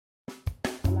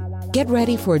Get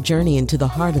ready for a journey into the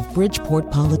heart of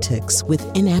Bridgeport politics with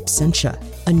In Absentia,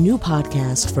 a new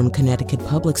podcast from Connecticut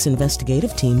Public's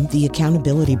investigative team, The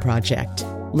Accountability Project.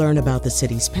 Learn about the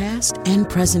city's past and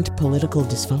present political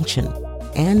dysfunction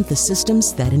and the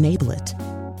systems that enable it.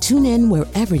 Tune in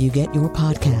wherever you get your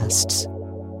podcasts.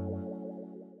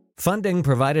 Funding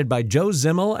provided by Joe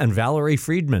Zimmel and Valerie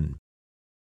Friedman.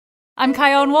 I'm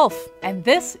Chion Wolf, and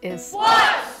this is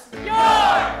What's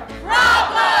Your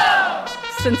Problem?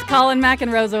 Since Colin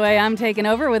McEnroe's away, I'm taking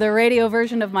over with a radio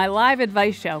version of my live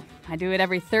advice show. I do it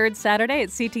every third Saturday at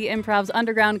CT Improv's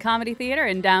Underground Comedy Theater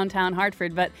in downtown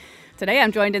Hartford, but today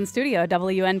I'm joined in studio at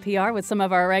WNPR with some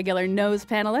of our regular NOS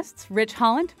panelists. Rich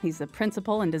Holland, he's the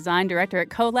principal and design director at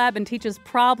CoLab and teaches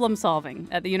problem solving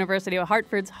at the University of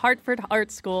Hartford's Hartford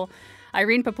Art School.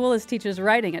 Irene Papoulis teaches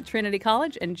writing at Trinity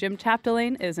College, and Jim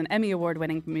Chapdelaine is an Emmy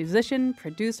Award-winning musician,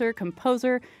 producer,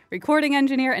 composer, recording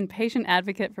engineer, and patient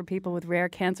advocate for people with rare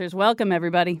cancers. Welcome,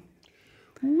 everybody.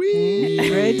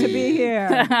 Great to be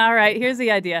here. All right, here's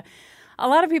the idea. A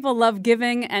lot of people love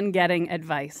giving and getting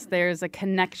advice. There's a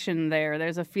connection there.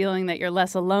 There's a feeling that you're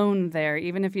less alone there,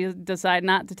 even if you decide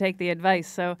not to take the advice.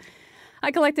 So I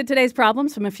collected today's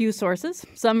problems from a few sources,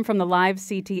 some from the live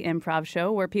CT Improv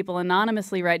show where people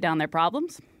anonymously write down their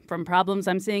problems, from problems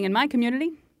I'm seeing in my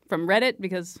community, from Reddit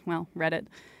because, well, Reddit,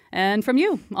 and from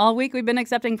you. All week we've been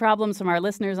accepting problems from our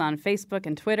listeners on Facebook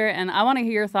and Twitter, and I want to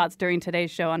hear your thoughts during today's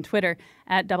show on Twitter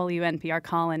at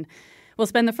WNPRColin. We'll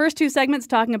spend the first two segments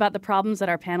talking about the problems that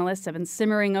our panelists have been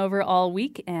simmering over all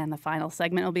week, and the final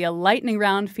segment will be a lightning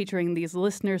round featuring these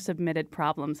listener-submitted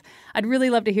problems. I'd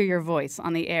really love to hear your voice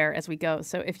on the air as we go,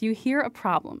 so if you hear a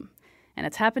problem and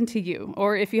it's happened to you,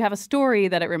 or if you have a story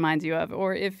that it reminds you of,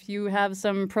 or if you have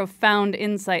some profound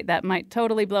insight that might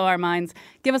totally blow our minds,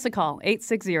 give us a call,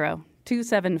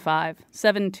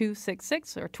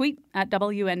 860-275-7266, or tweet at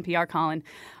WNPRColin.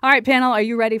 All right, panel, are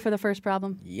you ready for the first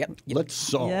problem? Yep. Let's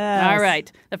solve. Yes. All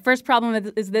right. The first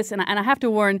problem is this, and I have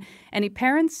to warn any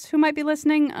parents who might be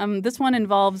listening, this one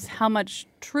involves how much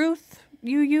truth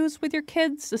you use with your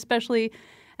kids, especially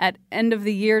at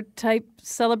end-of-the-year type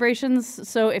celebrations.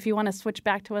 So if you want to switch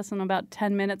back to us in about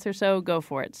 10 minutes or so, go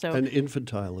for it. And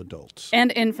infantile adults.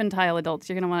 And infantile adults.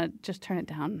 You're going to want to just turn it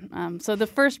down. So the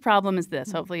first problem is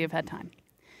this. Hopefully you've had time.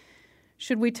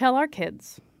 Should we tell our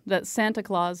kids that Santa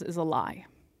Claus is a lie?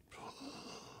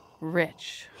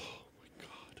 Rich.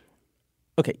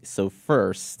 Okay, so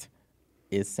first,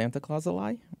 is Santa Claus a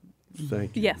lie?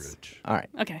 Thank you, Yes. Rich. All right.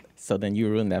 Okay. So then you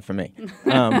ruined that for me.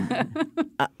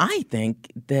 I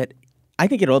think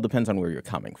it all depends on where you're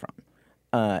coming from.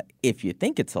 If you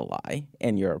think it's a lie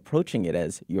and you're approaching it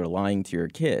as you're lying to your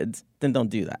kids, then don't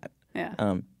do that.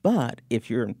 Yeah. But if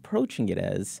you're approaching it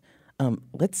as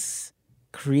let's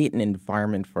create an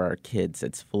environment for our kids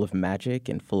that's full of magic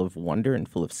and full of wonder and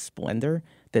full of splendor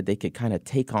that they could kind of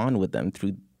take on with them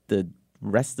through the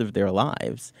rest of their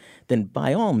lives, then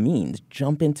by all means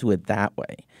jump into it that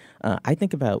way. I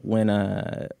think about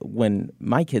when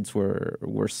my kids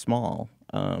were small,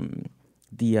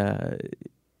 the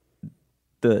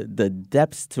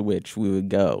depths to which we would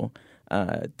go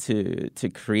to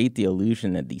create the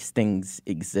illusion that these things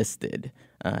existed,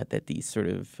 that these sort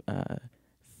of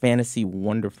fantasy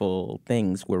wonderful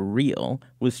things were real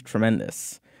was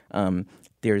tremendous. So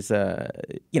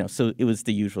it was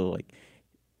the usual like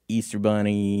Easter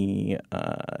Bunny,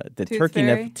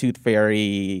 the Tooth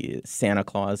Fairy, Santa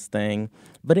Claus thing.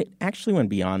 But it actually went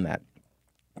beyond that.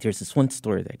 There's this one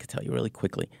story that I could tell you really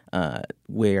quickly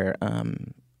where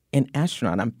an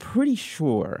astronaut, I'm pretty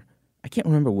sure, I can't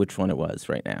remember which one it was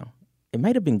right now. It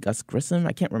might have been Gus Grissom.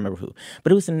 I can't remember who.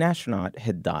 But it was an astronaut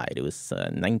had died. It was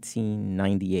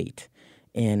 1998.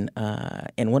 And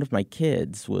one of my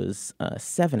kids was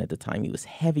 7 at the time. He was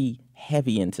heavy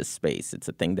into space. It's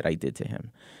a thing that I did to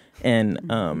him. And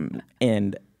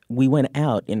we went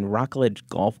out in Rockledge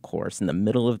Golf Course in the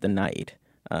middle of the night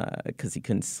because he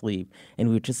couldn't sleep. And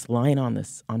we were just lying on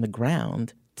the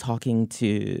ground talking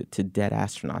to dead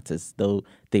astronauts as though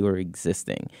they were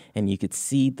existing. And you could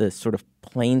see the sort of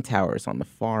plane towers on the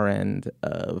far end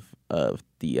of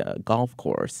the golf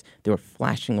course. There were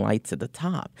flashing lights at the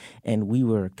top. And we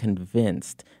were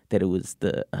convinced that it was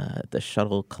the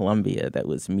shuttle Columbia that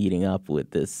was meeting up with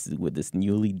this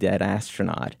newly dead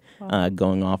astronaut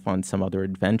going off on some other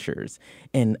adventures.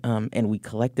 And we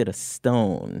collected a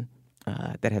stone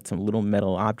that had some little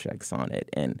metal objects on it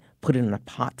and put it in a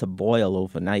pot to boil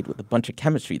overnight with a bunch of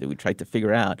chemistry that we tried to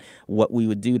figure out what we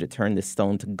would do to turn this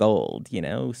stone to gold,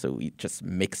 So we just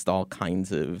mixed all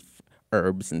kinds of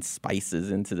herbs and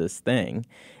spices into this thing.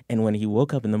 And when he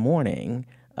woke up in the morning,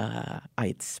 I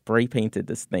had spray painted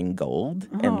this thing gold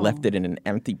and left it in an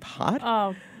empty pot.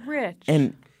 Oh, Rich.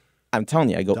 And I'm telling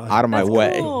you, I go out of my That's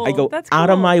way. cool. I go That's out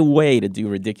of cool. my way to do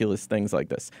ridiculous things like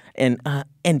this. And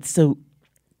so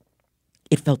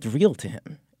it felt real to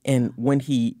him. And when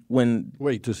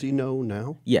Wait, does he know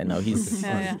now? yeah, no, he's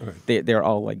Yeah. they're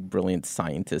all like brilliant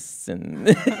scientists and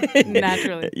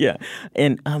Naturally. yeah.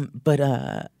 And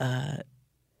but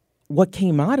what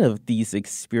came out of these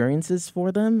experiences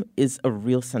for them is a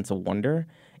real sense of wonder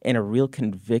and a real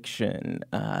conviction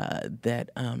that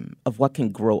of what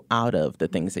can grow out of the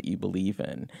things that you believe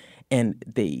in. And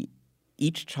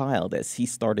each child, as he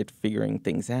started figuring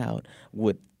things out,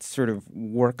 would sort of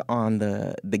work on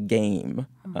the game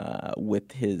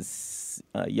with his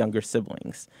younger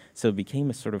siblings. So it became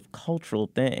a sort of cultural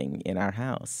thing in our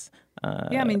house.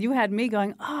 Yeah, I mean, you had me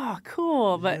going, oh,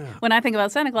 cool. But when I think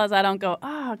about Santa Claus, I don't go,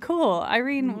 oh, cool.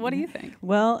 Irene, what do you think?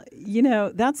 Well,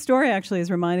 that story actually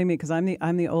is reminding me because I'm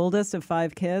the oldest of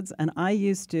 5 kids, and I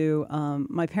used to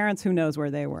my parents, who knows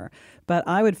where they were, but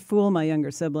I would fool my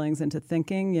younger siblings into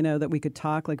thinking, that we could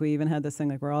talk. Like we even had this thing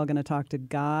like we're all going to talk to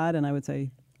God, and I would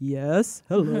say, yes,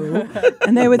 hello,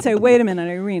 and they would say, "Wait a minute,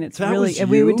 Irene, it's That really." was And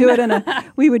we would you?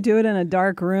 do it in a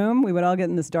dark room. We would all get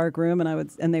in this dark room,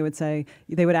 and they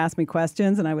would ask me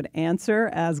questions, and I would answer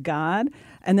as God.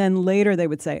 And then later they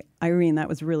would say, "Irene, that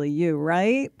was really you,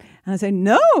 right?" And I say,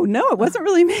 "No, it wasn't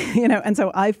really me," And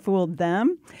so I fooled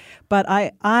them. But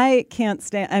I can't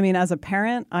stand. I mean, as a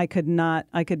parent, I could not.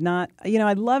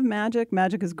 I love magic.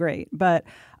 Magic is great, but.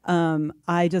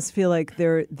 I just feel like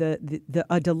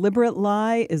a deliberate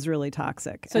lie is really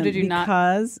toxic. So did you not?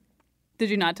 Because Did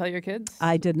you not tell your kids?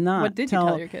 I did not. What did you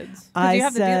tell your kids? 'Cause I you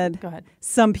have said, go ahead.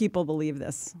 some people believe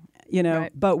this, Right.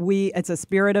 but it's a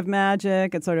spirit of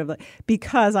magic. It's sort of like,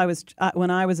 because when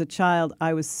I was a child,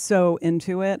 I was so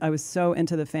into it. I was so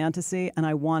into the fantasy, and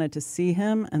I wanted to see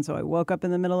him. And so I woke up in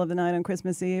the middle of the night on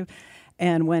Christmas Eve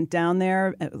and went down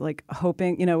there like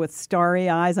hoping, with starry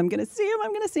eyes, I'm going to see him.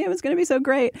 It's going to be so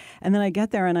great. And then I get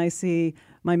there and I see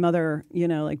my mother,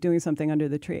 like doing something under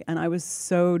the tree. And I was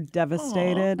so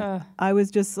devastated. I was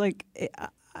just like,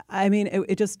 I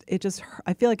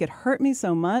feel like it hurt me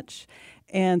so much.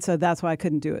 And so that's why I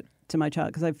couldn't do it to my child,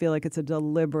 because I feel like it's a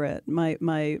deliberate. My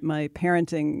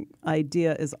parenting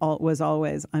idea was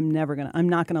always, I'm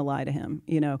not gonna lie to him.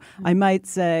 I might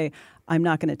say, I'm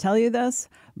not going to tell you this,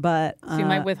 but So you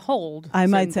might withhold. I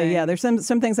might say, certain yeah, things. there's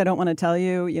some things I don't want to tell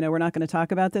you. We're not going to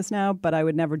talk about this now, but I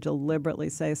would never deliberately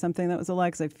say something that was a lie,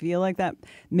 because I feel like that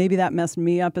messed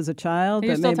me up as a child.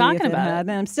 You're but still maybe talking if it about it.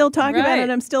 hadn't, I'm still talking about Right. it.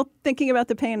 I'm still thinking about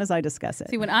the pain as I discuss it.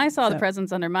 See, when I saw the So-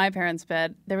 presents under my parents'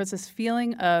 bed, there was this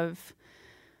feeling of,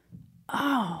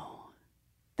 oh,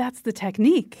 that's the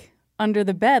technique under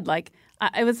the bed. Like,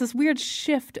 it was this weird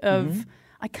shift of,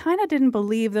 I kind of didn't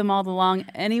believe them all along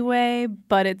anyway,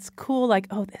 but it's cool. Like,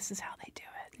 oh, this is how they do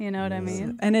it. You know what I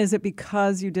mean? And is it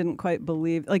because you didn't quite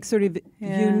believe, like, sort of,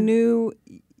 Yeah. you knew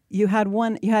you had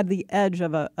the edge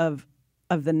of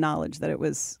the knowledge that it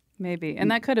was. Maybe. And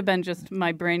that could have been just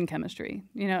my brain chemistry,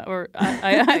 or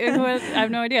I have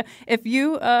no idea. If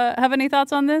you have any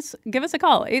thoughts on this, give us a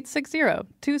call,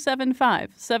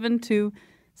 860-275-7266.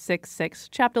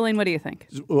 Chapdelaine, what do you think?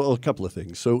 Well, a couple of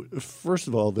things. So first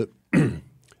of all,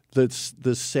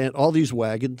 all these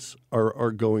wagons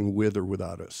are going with or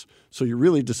without us. So you're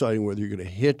really deciding whether you're going to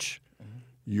hitch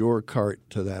your cart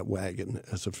to that wagon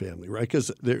as a family, right?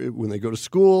 Because when they go to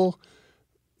school,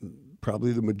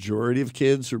 probably the majority of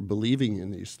kids are believing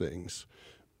in these things.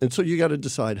 And so you got to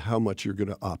decide how much you're going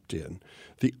to opt in.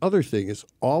 The other thing is,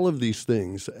 all of these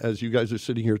things, as you guys are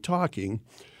sitting here talking,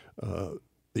 the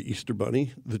Easter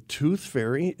Bunny, the Tooth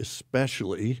Fairy,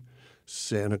 especially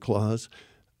Santa Claus,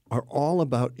 are all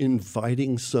about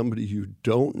inviting somebody you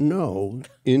don't know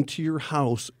into your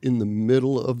house in the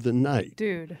middle of the night.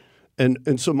 Dude.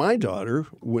 And so my daughter,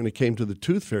 when it came to the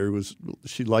Tooth Fairy,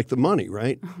 she liked the money,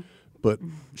 right? But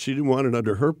she didn't want it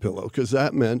under her pillow, because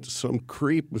that meant some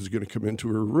creep was going to come into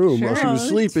her room while she was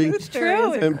sleeping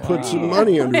and put some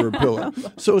money under her pillow.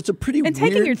 So it's a pretty And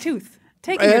weird... taking your tooth.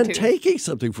 Taking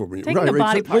something from me. Taking the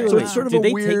body part. So it's sort of Did a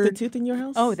they weird... take the tooth in your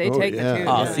house? Oh, they take yeah. the tooth.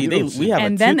 Oh, yeah. see, we have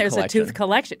And a then tooth there's collection. a tooth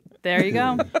collection. There you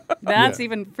go. That's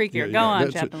even freakier. Go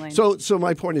on, That's it. Chapdelaine. So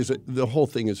my point is that the whole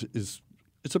thing is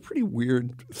it's a pretty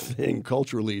weird thing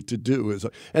culturally to do.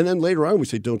 And then later on we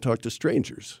say, don't talk to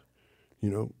strangers.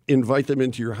 Invite them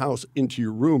into your house, into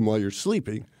your room while you're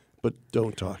sleeping, but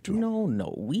don't talk to them.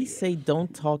 No. We say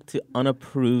don't talk to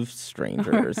unapproved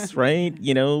strangers, right?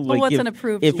 what's an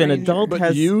approved if an stranger? adult But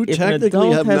has, you if an technically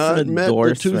adult have has not an met the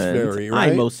Tooth endorsement, Fairy, I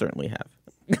right? most certainly have.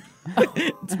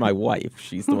 It's my wife.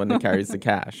 She's the one that carries the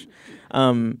cash.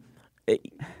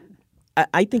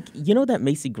 I think, you know that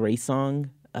Macy Gray song?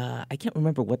 I can't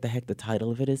remember what the heck the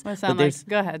title of it is. What does it sound like?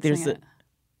 Go ahead, there's sing it.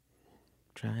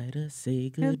 Try to say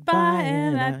Goodbye goodbye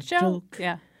and and I I joke. joke.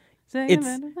 Yeah.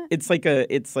 It's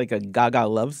like a Gaga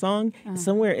love song.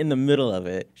 Somewhere in the middle of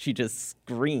it, she just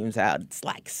screams out. It's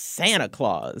like Santa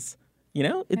Claus. You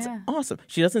know, it's awesome.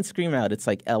 She doesn't scream out. It's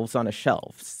like elves on a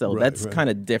shelf. So that's kind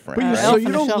of different. But right? so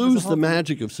you don't lose the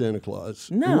magic of Santa Claus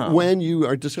when you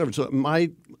are discovered. So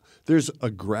there's a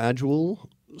gradual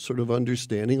sort of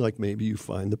understanding, like maybe you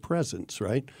find the presents,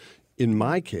 right? In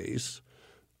my case,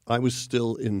 I was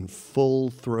still in full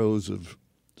throes of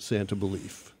Santa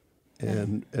belief.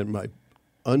 And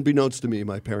unbeknownst to me,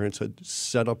 my parents had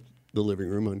set up the living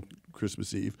room on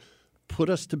Christmas Eve, put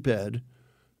us to bed,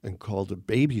 and called a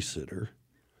babysitter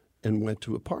and went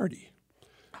to a party.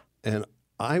 And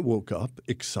I woke up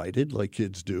excited, like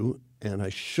kids do, and I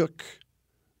shook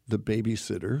the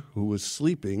babysitter who was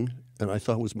sleeping, and I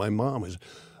thought it was my mom. I said,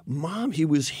 "Mom, he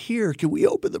was here. Can we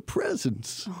open the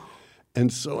presents?"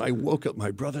 And so I woke up my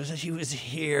brother and said, "He was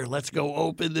here. Let's go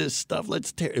open this stuff.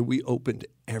 Let's tear." And we opened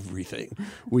everything.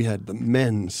 We had the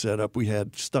men set up. We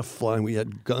had stuff flying. We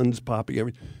had guns popping.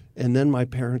 Everything. And then my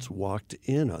parents walked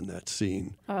in on that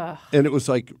scene. And it was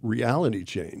like reality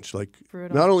change. Like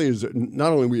not only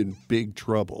are we in big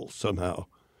trouble somehow,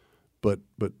 but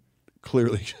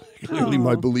clearly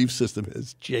my belief system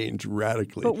has changed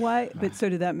radically. But why? But so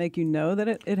did that make you know that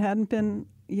it hadn't been,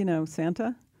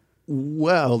 Santa?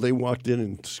 Well, they walked in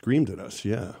and screamed at us,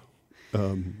 yeah.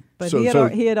 But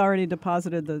he had already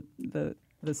deposited the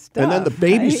stuff. And then the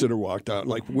babysitter walked out.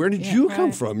 Like, where did you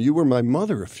come from? You were my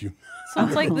mother a few. So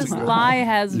it's like this lie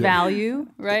has value,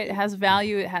 right? It has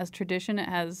value. It has tradition. It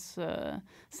has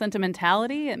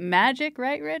sentimentality, magic,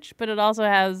 right, Rich? But it also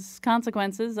has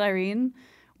consequences, Irene,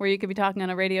 where you could be talking on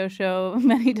a radio show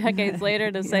many decades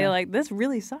later to say, like, this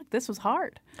really sucked. This was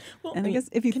hard. Well, and I guess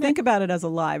if you think about it as a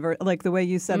lie, or like the way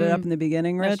you set it up in the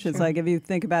beginning, Rich, it's like if you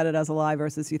think about it as a lie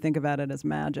versus you think about it as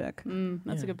magic.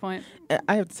 That's a good point.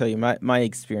 I have to tell you, my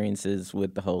experiences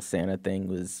with the whole Santa thing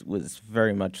was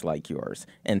very much like yours.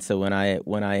 And so when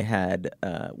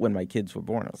my kids were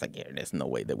born, I was like, yeah, there's no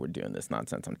way that we're doing this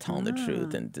nonsense. I'm telling the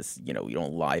truth, and just we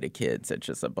don't lie to kids. It's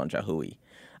just a bunch of hooey.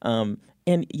 And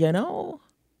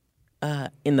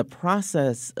in the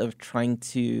process of trying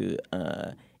to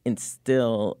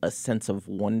instill a sense of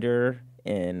wonder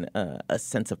and a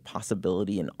sense of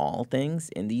possibility in all things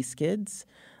in these kids,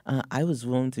 I was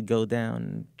willing to go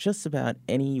down just about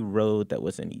any road that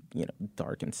wasn't,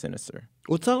 dark and sinister.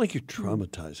 Well, it's not like you're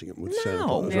traumatizing them with Santa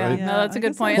Claus, right? No, that's a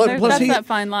good point. Plus That's that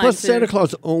fine line. Plus, Santa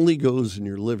Claus only goes in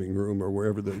your living room or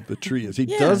wherever the tree is. He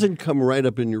doesn't come right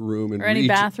up in your room and or any reach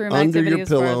bathroom under activity, your as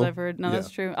pillow. far as I've heard. No, that's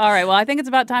true. All right, well, I think it's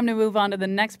about time to move on to the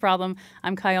next problem.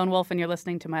 I'm Chion Wolf, and you're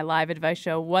listening to my live advice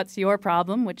show, What's Your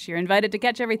Problem?, which you're invited to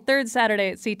catch every third Saturday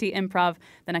at CT Improv.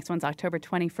 The next one's October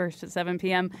 21st at 7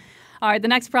 p.m. All right, the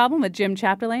next problem with Jim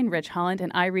Chapdelaine, Rich Holland,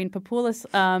 and Irene Papoulis.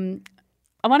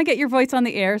 I want to get your voice on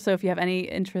the air, so if you have any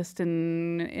interest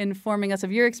in informing us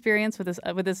of your experience with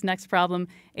this next problem,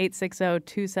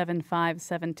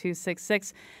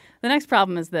 860-275-7266. The next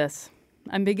problem is this.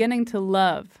 I'm beginning to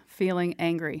love feeling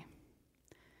angry.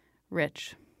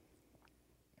 Rich.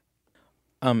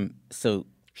 So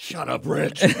shut up,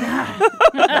 Rich.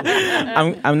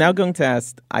 I'm now going to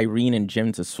ask Irene and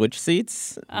Jim to switch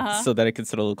seats so that I can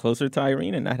sit a little closer to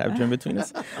Irene and not have Jim between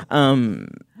us.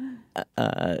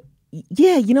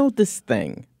 This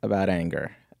thing about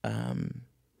anger.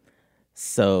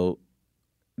 So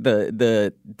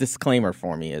the disclaimer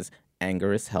for me is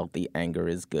anger is healthy, anger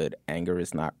is good, anger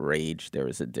is not rage, there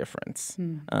is a difference.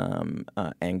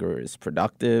 Anger is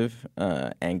productive,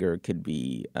 anger could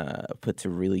be put to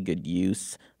really good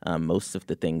use. Most of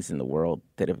the things in the world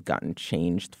that have gotten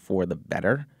changed for the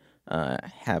better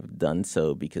have done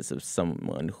so because of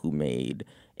someone who made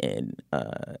an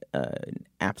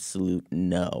absolute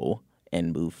no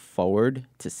and move forward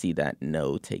to see that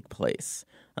no take place.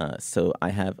 So I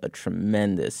have a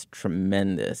tremendous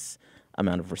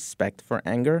amount of respect for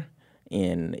anger,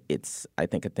 and it's, I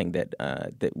think, a thing that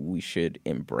that we should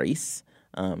embrace.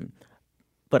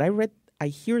 But I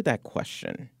hear that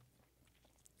question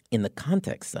in the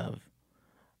context of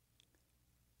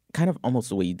kind of almost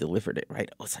the way you delivered it, right?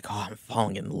 It's like, I'm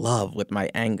falling in love with my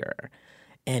anger.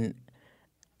 And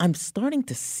I'm starting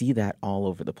to see that all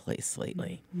over the place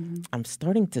lately. Mm-hmm. I'm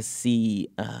starting to see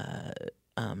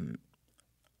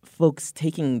folks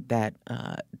taking that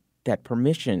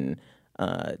permission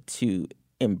to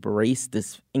embrace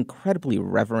this incredibly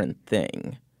reverent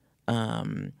thing,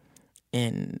 and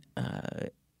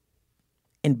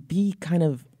be kind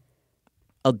of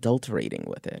adulterating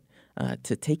with it.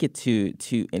 to take it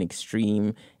to an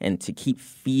extreme and to keep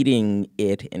feeding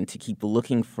it and to keep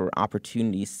looking for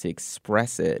opportunities to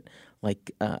express it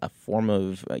like a form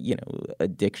of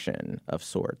addiction of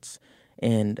sorts,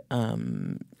 and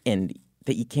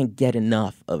that you can't get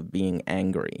enough of being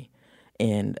angry,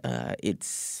 and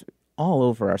it's all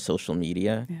over our social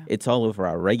media. Yeah. It's all over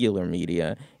our regular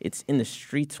media. It's in the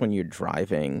streets when you're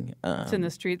driving. It's in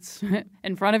the streets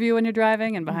in front of you when you're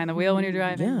driving and behind the wheel when you're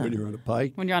driving. Yeah. When you're on a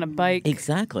bike. When you're on a bike.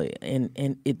 Exactly.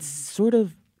 And it's sort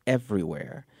of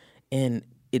everywhere. And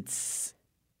it's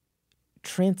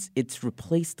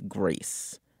replaced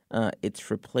grace.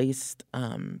 It's replaced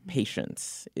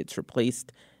patience. It's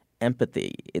replaced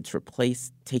empathy. It's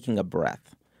replaced taking a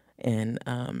breath. And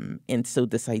so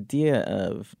this idea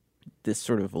of this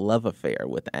sort of love affair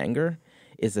with anger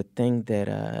is a thing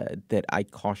that I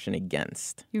caution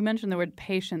against. You mentioned the word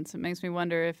patience. It makes me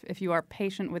wonder if you are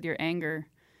patient with your anger,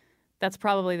 that's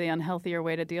probably the unhealthier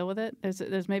way to deal with it.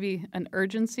 There's maybe an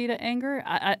urgency to anger.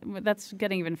 That's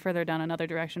getting even further down another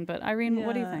direction. But Irene,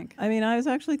 what do you think? I mean, I was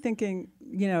actually thinking,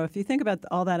 if you think about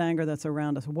all that anger that's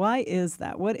around us, why is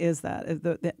that? What is that?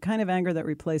 The kind of anger that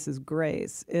replaces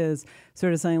grace is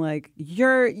sort of saying like,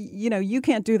 you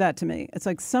can't do that to me. It's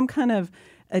like some kind of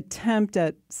attempt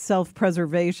at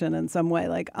self-preservation in some way.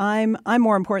 Like I'm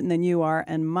more important than you are,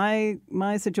 and my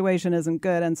situation isn't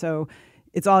good, and so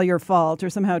it's all your fault, or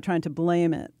somehow trying to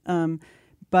blame it.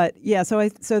 But yeah, so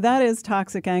that is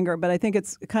toxic anger. But I think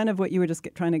it's kind of what you were just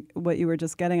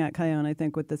getting at, Chion. I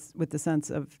think with the sense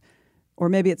of, or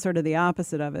maybe it's sort of the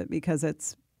opposite of it, because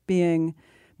it's being.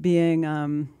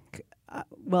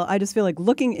 Well, I just feel like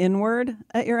looking inward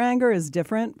at your anger is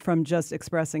different from just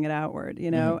expressing it outward,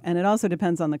 Mm-hmm. And it also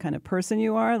depends on the kind of person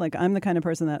you are. Like I'm the kind of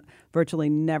person that virtually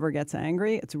never gets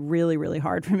angry. It's really, really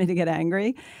hard for me to get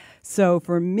angry. So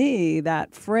for me,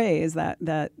 that phrase,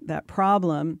 that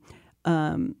problem,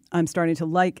 I'm starting to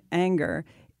like anger,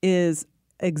 is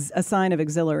a sign of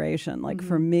exhilaration. Like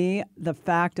for me, the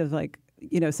fact of like,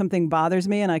 something bothers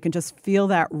me and I can just feel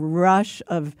that rush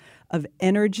of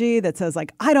energy that says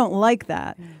like, I don't like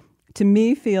that, to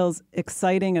me feels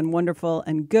exciting and wonderful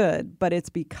and good, but it's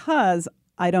because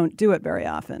I don't do it very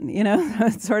often,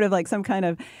 It's sort of like some kind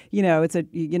of,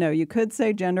 you could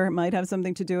say gender might have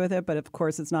something to do with it, but of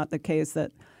course it's not the case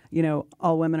that,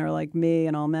 all women are like me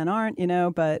and all men aren't,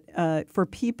 but for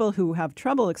people who have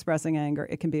trouble expressing anger,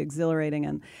 it can be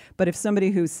exhilarating. But if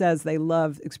somebody who says they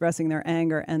love expressing their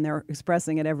anger and they're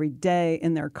expressing it every day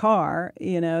in their car,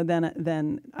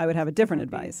 then I would have a different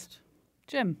advice.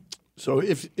 Jim. So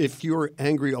if you're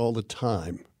angry all the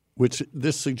time, which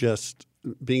this suggests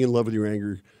being in love with your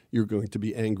anger, you're going to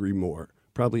be angry more.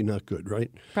 Probably not good,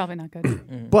 right? Probably not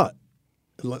good. But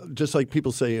just like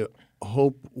people say,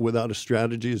 hope without a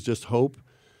strategy is just hope.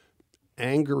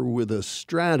 Anger with a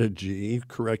strategy,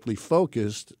 correctly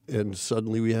focused, and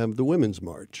suddenly we have the Women's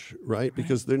March, right?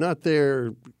 Because they're not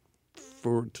there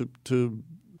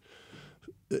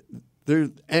their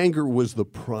anger was the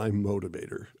prime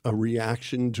motivator, a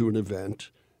reaction to an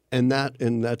event, and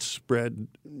that spread.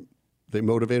 They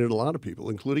motivated a lot of people,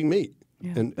 including me.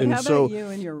 Yeah. But how about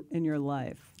you in your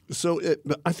life? So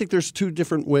I think there's two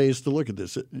different ways to look at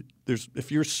this.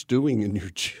 If you're stewing in your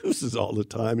juices all the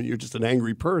time and you're just an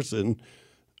angry person,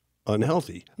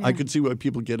 unhealthy. Yeah. I could see why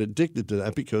people get addicted to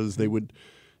that because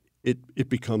it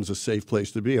becomes a safe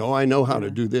place to be. Oh, I know how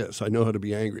to do this. I know how to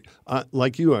be angry.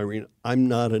 Like you, Irene, I'm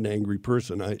not an angry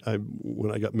person.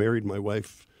 When I got married, my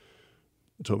wife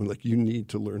told me, like, you need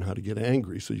to learn how to get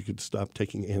angry so you could stop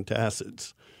taking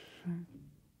antacids.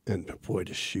 And boy,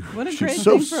 does she! She's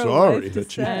so sorry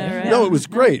that she. Right? No, it was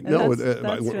great. No,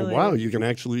 that's really wow, you can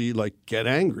actually like get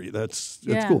angry. That's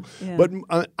yeah. cool. Yeah. But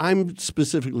I'm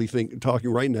specifically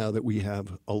talking right now that we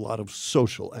have a lot of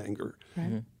social anger,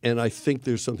 right. And I think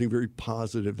there's something very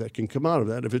positive that can come out of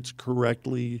that if it's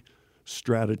correctly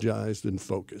strategized and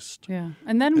focused. Yeah,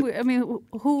 and then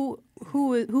who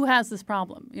has this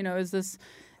problem?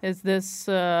 Is this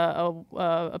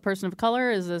a person of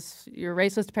color? Is this your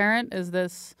racist parent? Is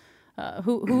this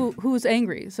who's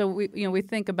angry? So we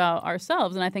think about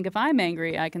ourselves, and I think if I'm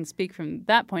angry, I can speak from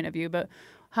that point of view. But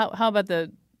how about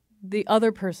the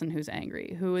other person who's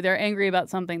angry? Who they're angry about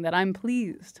something that I'm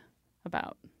pleased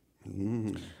about?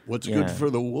 What's good for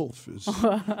the wolf is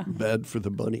bad for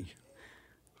the bunny.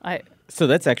 So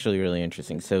that's actually really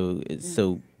interesting. So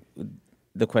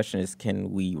the question is,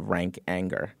 can we rank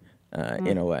anger?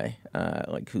 In a way,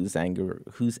 like whose anger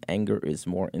is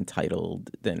more entitled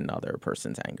than another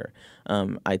person's anger.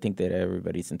 I think that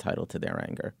everybody's entitled to their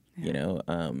anger. Yeah.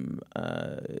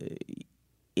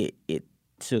 It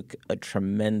took a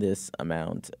tremendous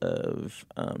amount of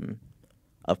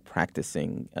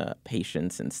practicing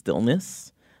patience and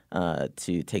stillness,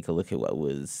 to take a look at what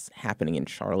was happening in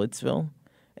Charlottesville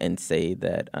and say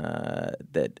that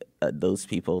those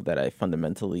people that I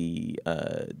fundamentally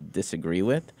disagree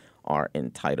with are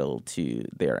entitled to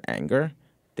their anger.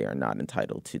 They are not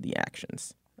entitled to the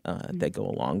actions that go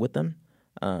along with them.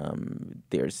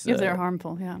 If they're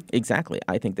harmful, yeah. Exactly.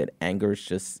 I think that anger is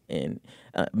just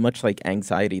much like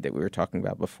anxiety that we were talking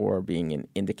about before being an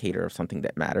indicator of something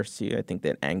that matters to you. I think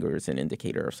that anger is an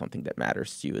indicator of something that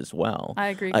matters to you as well. I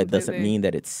agree completely. It doesn't mean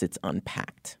that it sits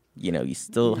unpacked. You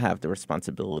still have the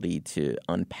responsibility to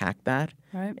unpack that,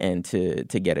 right, and to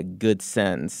get a good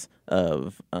sense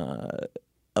of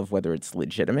whether it's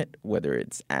legitimate, whether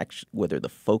the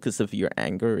focus of your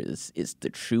anger is the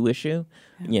true issue,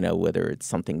 whether it's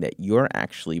something that you're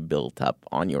actually built up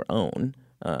on your own,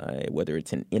 whether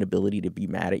it's an inability to be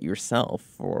mad at yourself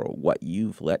for what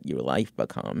you've let your life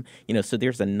become. So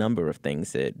there's a number of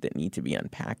things that need to be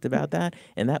unpacked about that,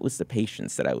 and that was the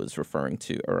patience that I was referring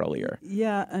to earlier.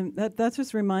 Yeah, that's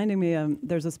just reminding me,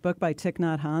 there's this book by Thich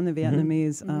Nhat Hanh, the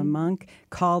Vietnamese monk,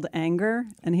 called Anger,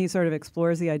 and he sort of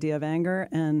explores the idea of anger,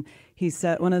 and he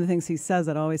said, one of the things he says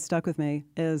that always stuck with me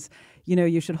is,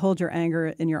 you should hold your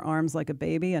anger in your arms like a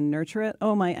baby and nurture it.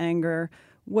 Oh, my anger,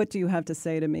 what do you have to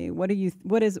say to me? What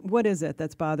is it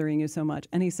that's bothering you so much?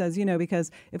 And he says, because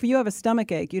if you have a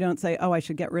stomach ache, you don't say, oh, I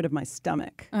should get rid of my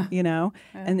stomach,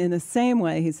 And in the same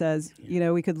way, he says,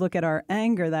 we could look at our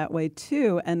anger that way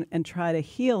too and try to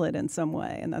heal it in some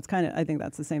way. And that's I think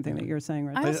that's the same thing that you're saying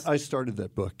right now. I started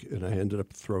that book and I ended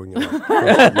up throwing it out.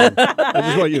 I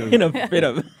just want you to in a bit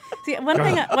of. See,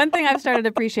 one thing I've started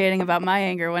appreciating about my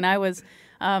anger when I was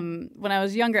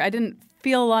younger, I didn't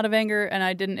feel a lot of anger,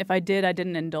 and if I did, I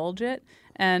didn't indulge it.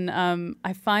 And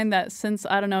I find that since,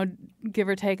 I don't know, give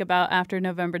or take about after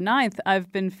November 9th,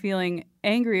 I've been feeling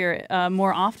angrier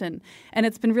more often. And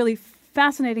it's been really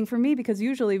fascinating for me because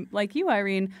usually, like you,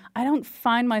 Irene, I don't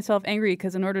find myself angry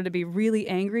because in order to be really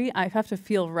angry, I have to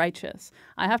feel righteous.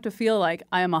 I have to feel like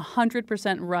I am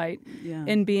 100% right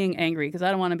in being angry because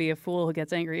I don't want to be a fool who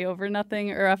gets angry over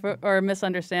nothing or a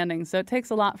misunderstanding. So it takes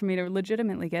a lot for me to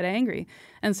legitimately get angry.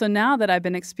 And so now that I've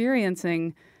been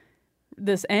experiencing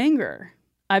this anger,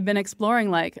 I've been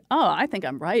exploring I think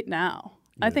I'm right now.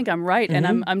 I think I'm right,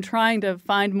 and I'm trying to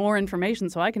find more information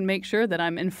so I can make sure that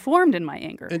I'm informed in my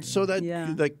anger. And so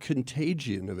that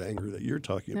contagion of anger that you're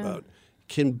talking about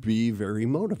can be very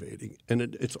motivating, and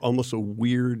it's almost a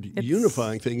weird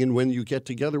unifying thing. And when you get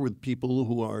together with people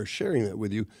who are sharing that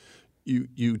with you,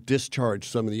 you discharge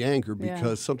some of the anger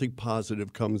because something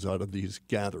positive comes out of these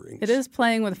gatherings. It is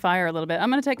playing with fire a little bit. I'm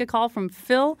going to take a call from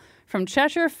Phil from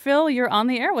Cheshire. Phil, you're on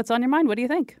the air. What's on your mind? What do you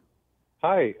think?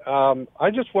 Hi.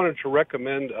 I just wanted to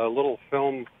recommend a little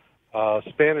film,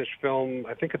 Spanish film.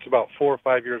 I think it's about 4 or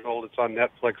 5 years old. It's on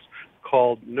Netflix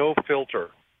called No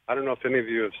Filter. I don't know if any of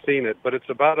you have seen it, but it's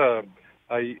about a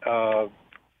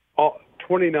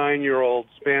 29-year-old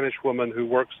Spanish woman who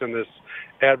works in this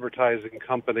advertising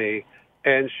company,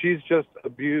 and she's just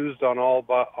abused on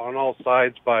all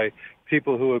sides by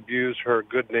people who abuse her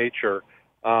good nature.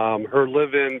 Her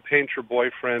live-in painter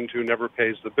boyfriend who never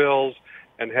pays the bills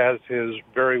and has his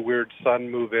very weird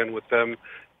son move in with them.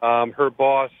 Her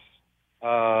boss,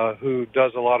 who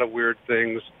does a lot of weird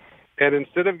things. And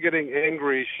instead of getting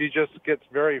angry, she just gets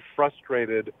very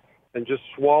frustrated and just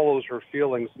swallows her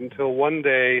feelings until one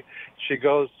day she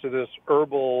goes to this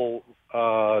herbal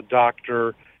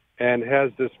doctor and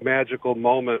has this magical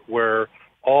moment where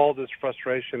all this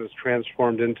frustration is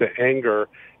transformed into anger,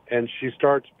 and she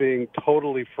starts being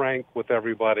totally frank with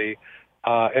everybody.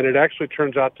 And it actually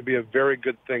turns out to be a very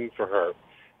good thing for her.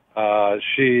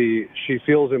 She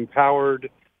feels empowered.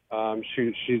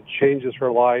 She changes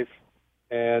her life,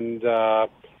 and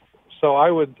so I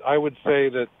would say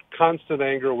that constant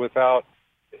anger without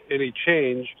any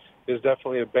change is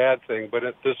definitely a bad thing. But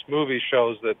this movie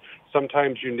shows that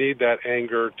sometimes you need that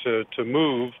anger to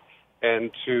move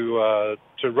and to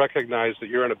recognize that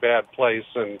you're in a bad place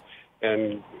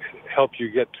and help you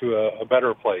get to a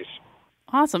better place.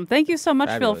 Awesome. Thank you so much,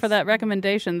 Phil, for that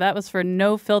recommendation. That was for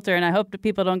No Filter, and I hope that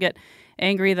people don't get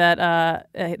angry that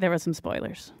there were some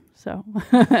spoilers. So,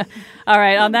 all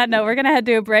right, on that note, we're going to head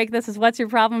to a break. This is What's Your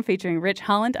Problem, featuring Rich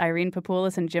Holland, Irene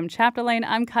Papoulis, and Jim Chapdelaine.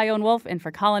 I'm Chion Wolf, in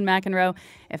for Colin McEnroe.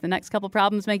 If the next couple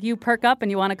problems make you perk up and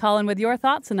you want to call in with your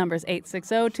thoughts, the number is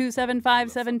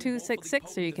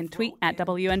 860-275-7266, or you can tweet at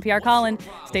WNPR Colin.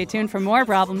 Stay tuned for more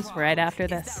problems right after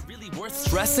this. Is that really worth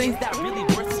stressing?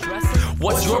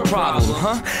 What's your problem,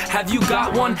 huh? Have you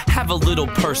got one? Have a little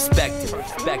perspective.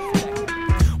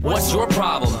 What's your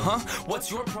problem, huh? What's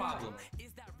your problem?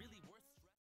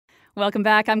 Welcome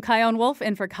back. I'm Chion Wolf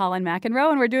in for Colin McEnroe,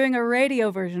 and we're doing a radio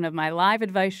version of my live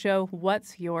advice show,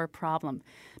 What's Your Problem?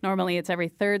 Normally, it's every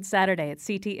third Saturday at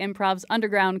CT Improv's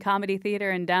Underground Comedy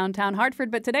Theater in downtown Hartford,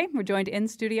 but today we're joined in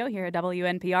studio here at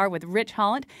WNPR with Rich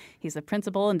Holland. He's the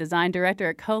principal and design director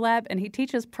at CoLab, and he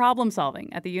teaches problem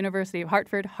solving at the University of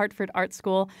Hartford, Hartford Art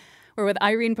School. We're with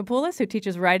Irene Papoulis, who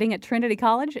teaches writing at Trinity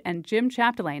College, and Jim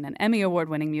Chapdelaine, an Emmy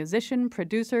Award-winning musician,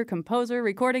 producer, composer,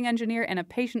 recording engineer, and a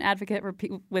patient advocate for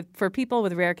people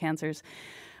with rare cancers.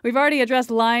 We've already addressed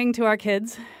lying to our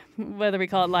kids, whether we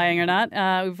call it lying or not.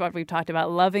 We've talked about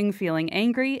loving, feeling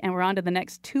angry, and we're on to the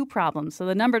next two problems. So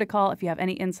the number to call if you have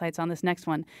any insights on this next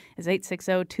one is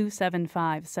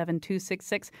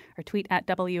 860-275-7266 or tweet at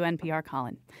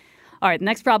WNPR-Colin. All right, the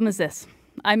next problem is this.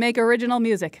 I make original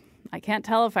music. I can't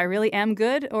tell if I really am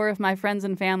good or if my friends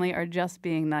and family are just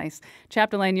being nice.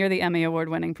 Chapdelaine, you're the Emmy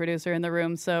Award-winning producer in the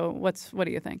room, so what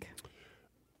do you think?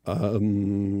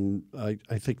 I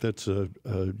think that's a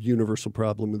universal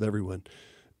problem with everyone.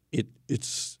 It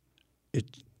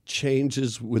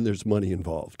changes when there's money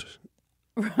involved.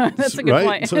 That's a good right?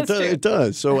 point. So it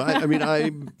does. So I mean,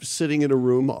 I'm sitting in a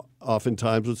room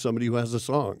oftentimes with somebody who has a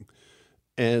song,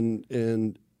 and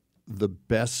the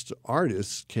best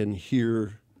artists can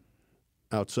hear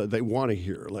outside. They want to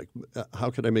hear, like, how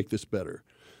can I make this better?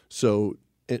 So,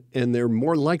 and they're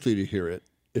more likely to hear it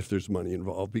if there's money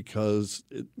involved, because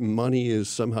money is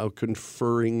somehow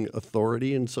conferring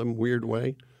authority in some weird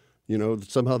way. You know,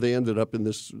 somehow they ended up in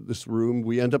this room.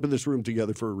 We end up in this room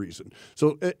together for a reason.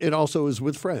 So it also is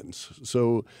with friends.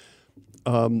 So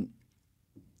I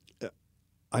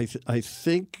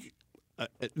think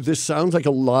this sounds like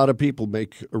a lot of people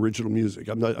make original music.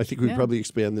 I think we'd probably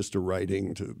expand this to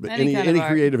writing, to any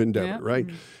creative endeavor, right?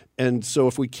 Mm-hmm. And so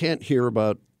if we can't hear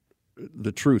about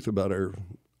the truth about our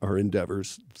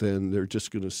endeavors, then they're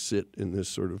just going to sit in this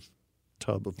sort of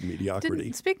tub of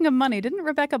mediocrity. Speaking of money, didn't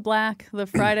Rebecca Black, the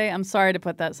Friday, I'm sorry to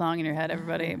put that song in your head,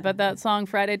 everybody, but that song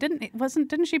Friday,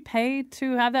 didn't she pay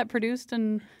to have that produced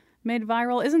and made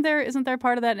viral? Isn't there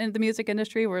part of that in the music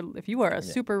industry where if you were a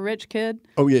super rich kid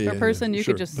or person, you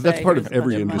sure. could just but say, that's part of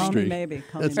every industry. Call me maybe.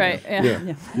 That's right.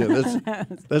 Yeah.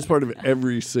 That's part of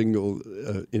every single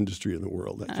industry in the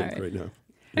world, I think, right now.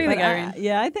 What do you think, Irene?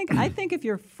 I think if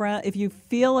you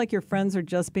feel like your friends are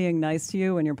just being nice to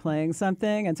you when you're playing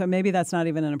something, and so maybe that's not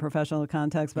even in a professional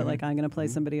context, but like I'm going to play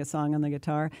somebody a song on the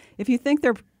guitar. If you think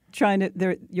your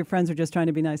friends are just trying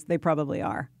to be nice, they probably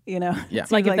are. You know, yeah.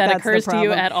 It's like if that occurs to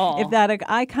you at all.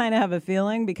 I kind of have a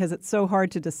feeling, because it's so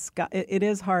hard to discuss. It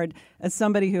is hard as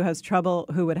somebody who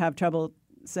would have trouble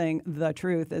saying the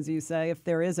truth, as you say, if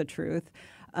there is a truth.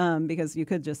 Because you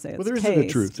could just say it's there taste. isn't a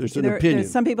truth. There's an opinion.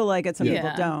 Some people like it, some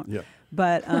people don't. Yeah.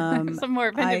 But some more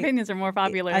opinions are more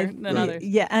popular than others.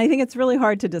 Yeah, and I think it's really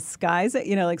hard to disguise it.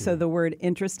 You know, like so the word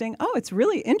interesting. Oh, it's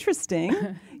really interesting.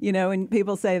 You know, when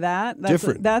people say that,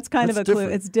 that's kind of a clue.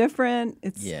 Different. It's different.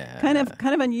 It's kind of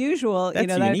unusual. That's you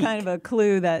know, unique. that's kind of a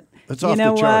clue that that's you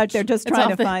know the what they're just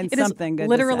trying to find it something good.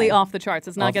 Literally to say. off the charts.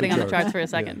 It's not off getting on the charts for a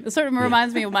second. It sort of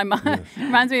reminds me of my mom.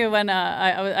 Reminds me of when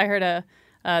I heard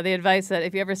the advice that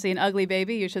if you ever see an ugly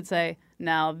baby, you should say,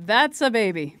 "Now that's a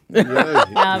baby."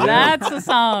 Now that's a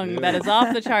song that is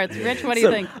off the charts. Rich, what do you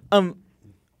think?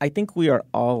 I think we are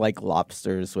all like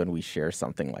lobsters when we share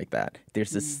something like that. There's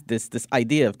this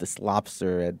idea of this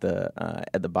lobster at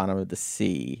the bottom of the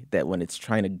sea that when it's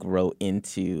trying to grow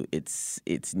into its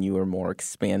newer, more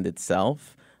expanded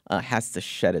self, has to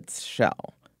shed its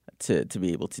shell to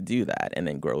be able to do that and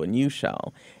then grow a new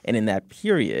shell. And in that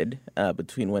period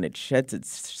between when it sheds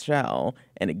its shell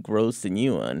and it grows the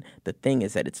new one, the thing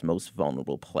is at its most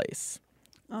vulnerable place.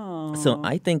 Oh, so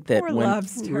I think that poor when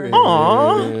lobster.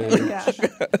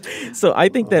 So I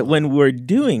think that when we're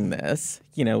doing this,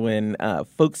 you know, when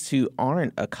folks who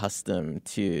aren't accustomed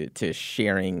to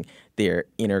sharing their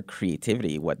inner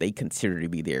creativity, what they consider to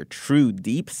be their true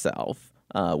deep self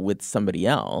with somebody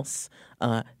else,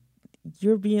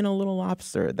 you're being a little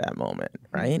lobster at that moment,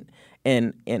 right?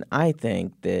 And I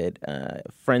think that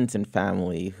friends and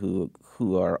family who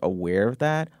are aware of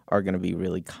that are going to be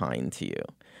really kind to you.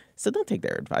 So don't take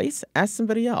their advice. Ask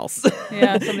somebody else.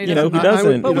 Yeah, somebody who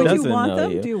doesn't. But would you want know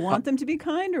them? you. Do you want them to be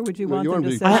kind, or would you want you them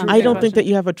want to them say? to be I don't think that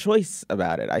you have a choice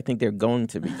about it. I think they're going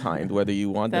to be kind, whether you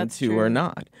want them to true. or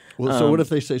not. Well, so what if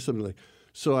they say something like,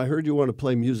 "So I heard you want to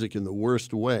play music in the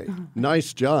worst way.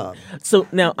 Nice job." So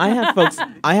now I have folks.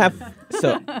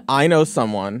 I know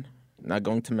someone. Not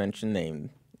going to mention name.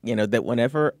 You know that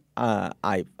whenever I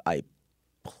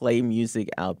play music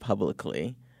out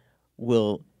publicly,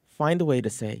 will find a way to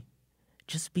say,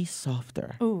 just be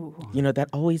softer. Ooh. You know, that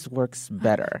always works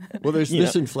better. Well, there's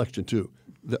this inflection too.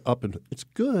 The up and it's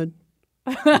good,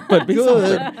 but be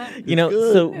something. You know,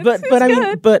 so but I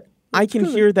mean, but I can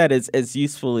hear that as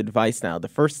useful advice now. The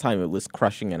first time it was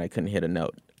crushing and I couldn't hit a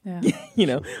note. Yeah. You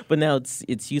know, but now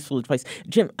it's useful advice.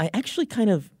 Jim, I actually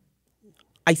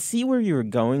I see where you were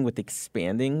going with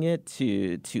expanding it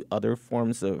to other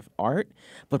forms of art,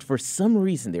 but for some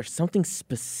reason there's something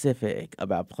specific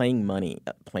about playing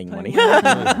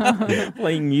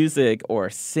music or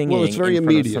singing. Well, it's very in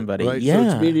front immediate, of somebody. right? Yeah. So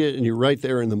it's immediate, and you're right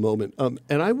there in the moment. And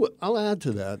I'll add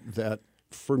to that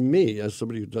for me, as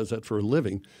somebody who does that for a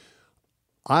living,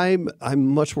 I'm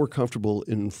much more comfortable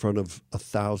in front of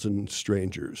 1,000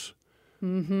 strangers.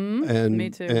 Mm-hmm. And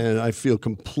me too. And I feel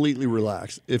completely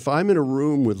relaxed. If I'm in a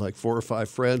room with like 4 or 5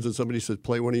 friends and somebody says,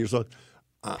 "Play one of your songs,"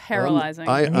 paralyzing.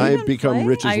 I become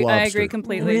rich as lobster. I agree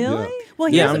completely. Really? Yeah. Well,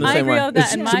 Yeah, I'm the I same agree way. with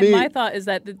that. It's- And my thought is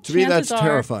that the to me, that's chances are,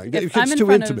 terrifying. if It's I'm in too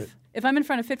front intimate. if I'm in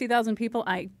front of 50,000 people,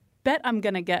 I bet I'm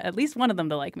going to get at least one of them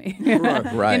to like me.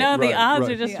 Right. You know, the Right, odds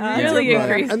right. are just The odds really are right.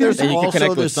 increasing. And there's And you can also connect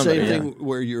with this somebody, same yeah. thing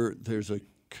where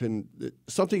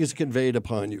something is conveyed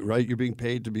upon you, right? You're being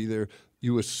paid to be there.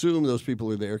 You assume those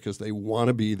people are there because they want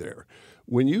to be there.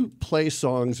 When you play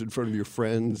songs in front of your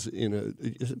friends, every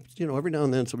now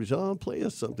and then somebody says, "Oh, play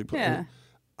us something." Yeah.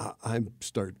 I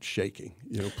start shaking.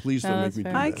 Please don't Oh, make that's me do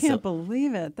fair. that. I can't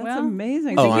believe it. That's Well,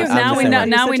 amazing. Oh, Because I'm now the we same know. way.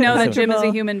 Now we he's such know a that Jim is a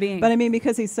comfortable- human being. But I mean,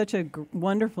 because he's such a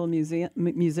wonderful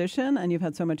musician, and you've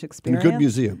had so much And experience. good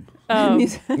museum. Oh,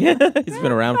 He's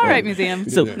been around for all a right, while. museum.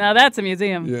 So- Now that's a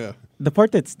museum. Yeah. The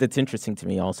part that's interesting to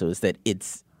me also is that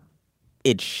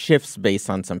it shifts based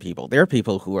on some people. There are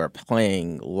people who are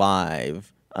playing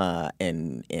live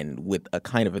and with a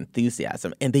kind of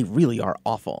enthusiasm, and they really are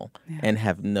awful and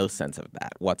have no sense of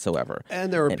that whatsoever.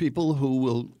 And there are people who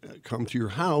will come to your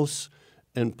house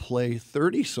and play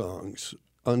 30 songs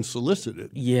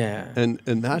unsolicited. Yeah. And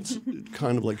that's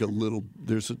kind of like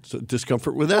there's a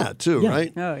discomfort with that too, Yeah.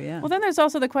 right? Oh yeah. Well, then there's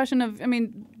also the question of,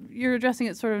 you're addressing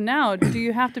it sort of now. Do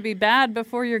you have to be bad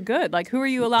before you're good? Like, who are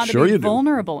you allowed Sure to you be do.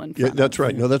 vulnerable in Yeah, front that's of?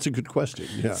 right. No, that's a good question.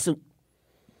 Yeah. So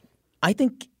I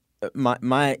think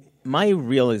my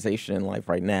realization in life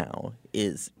right now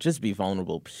is just be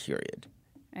vulnerable, period.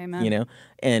 Amen. You know?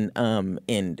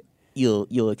 And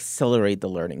you'll accelerate the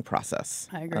learning process.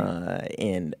 I agree.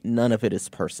 And none of it is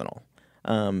personal.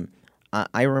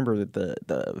 I remember that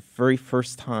the very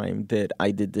first time that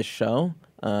I did this show,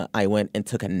 I went and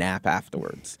took a nap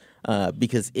afterwards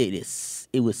because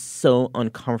it was so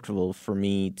uncomfortable for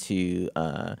me to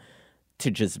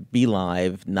just be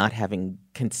live, not having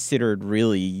considered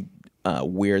really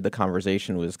where the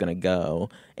conversation was going to go,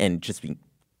 and just being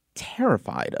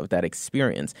terrified of that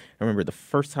experience. I remember the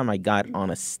first time I got on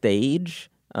a stage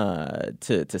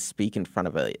to speak in front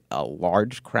of a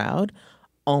large crowd.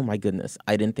 Oh my goodness,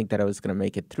 I didn't think that I was going to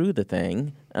make it through the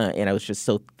thing, and I was just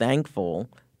so thankful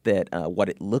that what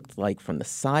it looked like from the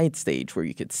side stage where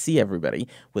you could see everybody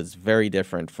was very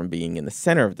different from being in the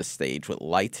center of the stage with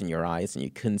lights in your eyes and you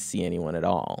couldn't see anyone at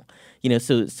all.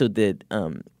 So that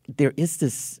there is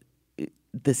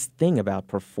this thing about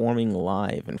performing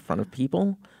live in front of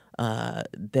people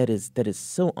that is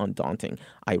so undaunting.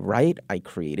 I write, I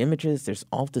create images. There's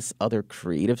all this other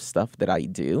creative stuff that I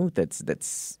do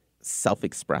that's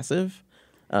self-expressive,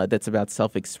 that's about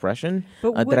self-expression,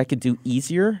 that I could do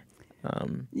easier.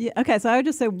 Yeah. Okay. So I would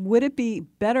just say, would it be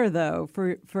better though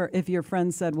for if your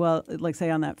friend said, well, like say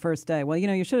on that first day, well,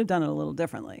 you should have done it a little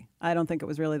differently. I don't think it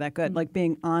was really that good. Like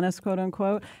being honest, quote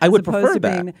unquote. I would as opposed prefer to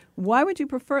that. being, why would you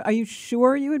prefer? Are you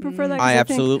sure you would prefer that? 'Cause I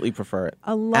think absolutely prefer it.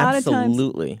 a lot of times-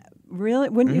 Absolutely. Really?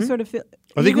 Wouldn't you sort of feel?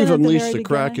 I think even we've at the unleashed very the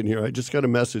crack beginning? in here. I just got a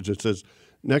message that says,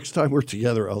 "Next time we're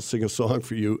together, I'll sing a song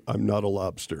for you. I'm not a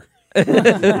lobster." But I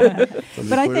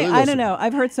clearly think I listen. don't know.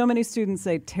 I've heard so many students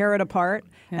say tear it apart,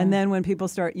 and then when people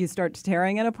start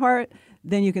tearing it apart,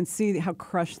 then you can see how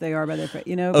crushed they are by their.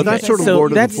 Oh, that's sort of so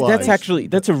Lord of the that's Flies. actually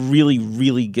that's a really,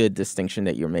 really good distinction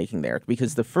that you're making there,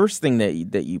 because the first thing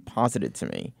that you posited to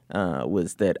me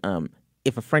was that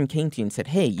if a friend came to you and said,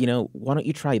 "Hey, why don't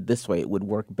you try it this way? It would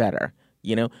work better."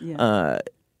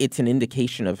 It's an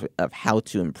indication of how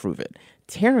to improve it.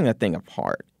 Tearing a thing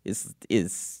apart is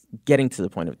getting to the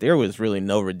point of there was really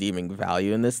no redeeming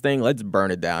value in this thing. Let's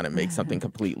burn it down and make something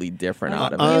completely different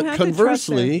out of it. You have to trust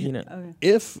Conversely, them.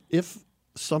 if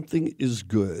something is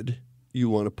good, you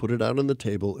want to put it out on the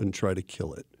table and try to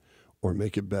kill it or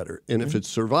make it better. And if it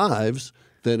survives,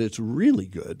 then it's really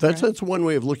good. That's one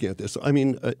way of looking at this. I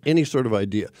mean, any sort of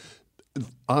idea.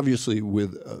 Obviously,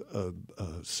 with a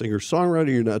singer-songwriter,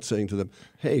 you're not saying to them,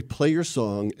 "Hey, play your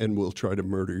song and we'll try to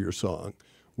murder your song."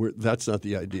 That's not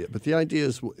the idea. But the idea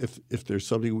is if there's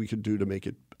something we could do to make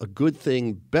it a good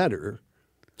thing better,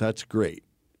 that's great.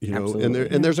 You know,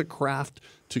 Absolutely. and there's a craft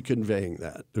to conveying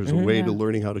that. There's a way to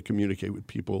learning how to communicate with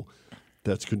people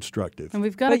that's constructive. And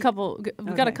we've got a couple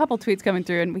tweets coming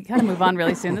through, and we got to move on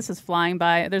really soon. This is flying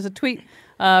by. There's a tweet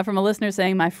from a listener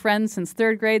saying, "My friend since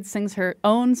 3rd grade sings her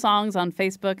own songs on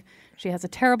Facebook. She has a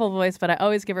terrible voice, but I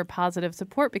always give her positive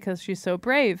support because she's so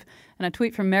brave." And a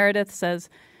tweet from Meredith says,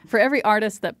 "For every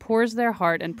artist that pours their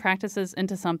heart and practices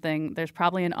into something, there's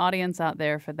probably an audience out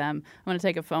there for them." I'm going to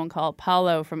take a phone call.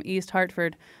 Paolo from East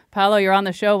Hartford. Paolo, you're on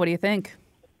the show. What do you think?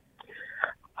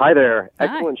 Hi there. Hi.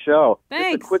 Excellent show.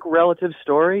 Thanks. Just a quick relative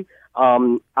story.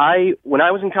 When I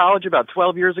was in college about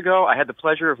 12 years ago, I had the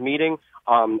pleasure of meeting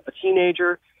a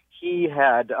teenager. He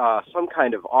had some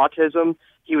kind of autism.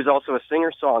 He was also a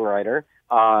singer-songwriter.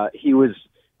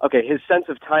 His sense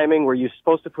of timing, where you're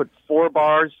supposed to put 4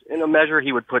 bars in a measure,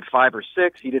 he would put 5 or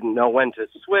 6. He didn't know when to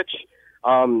switch.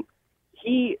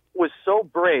 He was so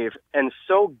brave and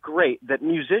so great that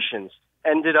musicians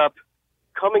ended up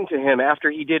coming to him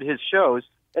after he did his shows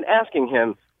and asking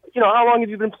him, how long have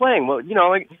you been playing? Well,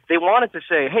 they wanted to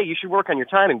say, hey, you should work on your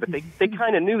timing, but they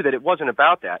kind of knew that it wasn't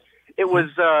about that. It was,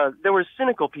 there were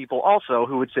cynical people also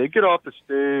who would say, get off the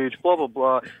stage, blah, blah,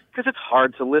 blah, because it's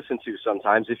hard to listen to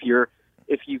sometimes if you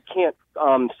can't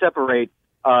separate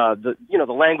the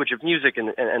language of music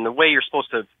and the way you're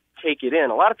supposed to take it in.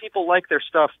 A lot of people like their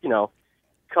stuff,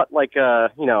 cut like,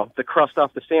 the crust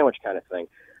off the sandwich kind of thing.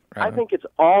 I think it's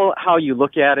all how you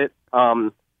look at it.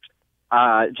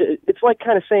 It's like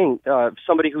kind of saying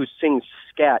somebody who sings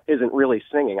scat isn't really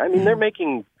singing. I mean, they're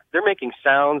making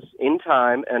sounds in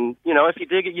time, and if you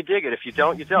dig it, you dig it. If you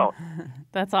don't, you don't.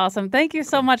 That's awesome. Thank you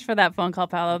so much for that phone call,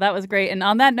 Paolo. That was great. And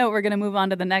on that note, we're going to move on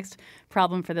to the next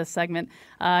problem for this segment.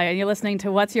 And you're listening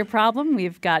to What's Your Problem?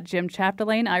 We've got Jim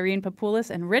Chapdelaine, Irene Papoulis,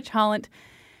 and Rich Holland.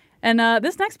 And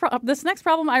this next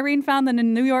problem Irene found in the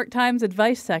New York Times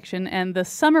advice section, and the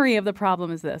summary of the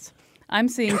problem is this. I'm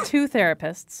seeing 2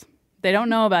 therapists. They don't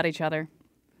know about each other.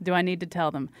 Do I need to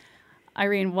tell them?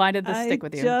 Irene, why did this stick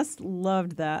with you? I just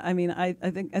loved that. I mean, I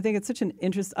think it's such an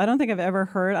interest. I don't think I've ever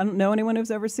heard. I don't know anyone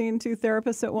who's ever seen 2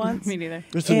 therapists at once. Me neither.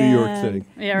 It's a New York thing.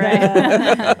 Yeah,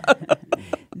 right.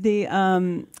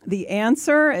 The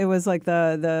answer, it was like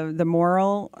the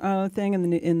moral thing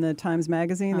in the Times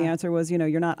Magazine. The answer was,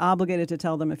 you're not obligated to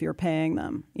tell them if you're paying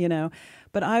them,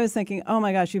 But I was thinking, oh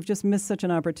my gosh, you've just missed such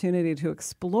an opportunity to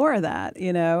explore that,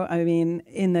 I mean,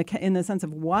 in the sense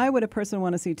of why would a person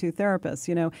want to see 2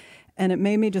 therapists, And it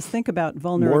made me just think about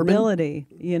vulnerability,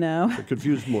 The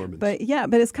confused Mormons. But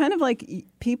it's kind of like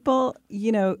people,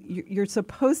 you're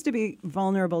supposed to be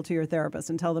vulnerable to your therapist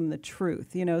and tell them the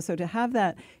truth, So to have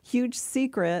that huge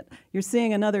secret, you're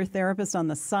seeing another therapist on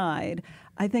the side,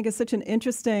 I think is such an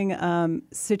interesting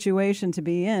situation to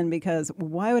be in, because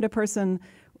why would a person...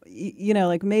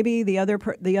 like maybe the other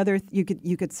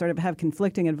you could sort of have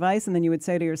conflicting advice, and then you would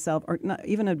say to yourself, or not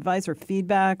even advice or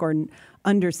feedback or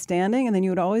understanding, and then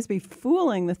you would always be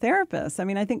fooling the therapist. I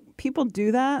mean, I think people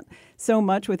do that so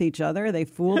much with each other. They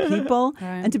fool people,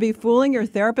 Right. and to be fooling your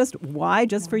therapist, why?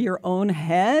 Just for your own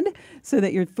head, so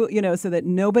that so that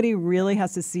nobody really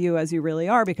has to see you as you really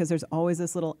are, because there's always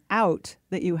this little out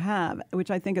that you have,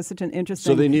 which I think is such an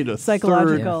interesting. So they need a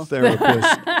psychological third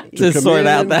therapist to come sort in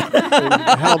out that. and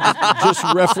help just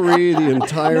referee the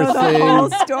entire the thing.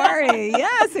 whole story.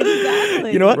 Yes,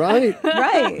 exactly. You know what? Right?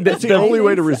 Right. That's the only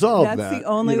way to resolve That's that. the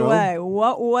only you know? way.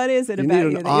 What is it You about need you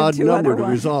an that you have odd 2 number other to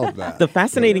ones? resolve that. The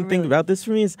fascinating thing about this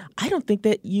for me is I don't think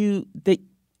that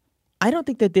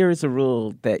there is a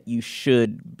rule that you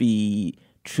should be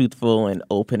truthful and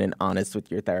open and honest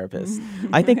with your therapist.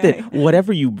 I think that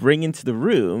whatever you bring into the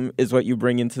room is what you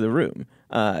bring into the room.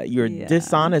 Your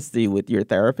dishonesty with your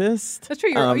therapist That's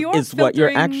true. You are is what you're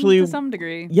filtering actually to some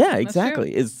degree. Yeah, That's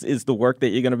exactly. true. Is the work that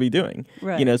you're going to be doing.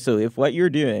 Right. So if what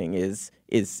you're doing is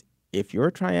if you're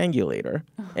a triangulator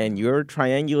and you're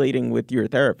triangulating with your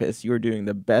therapist, you're doing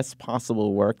the best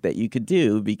possible work that you could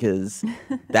do, because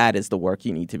that is the work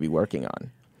you need to be working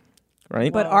on.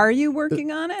 Right? But are you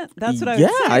working on it? That's what I would Yeah,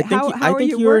 say. I think how I are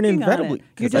think you you're an working on incredibly. it?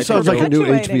 You're because I just Sounds like a new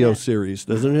perpetuating HBO it. series,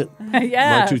 doesn't it?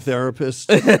 Yeah. My 2 therapists.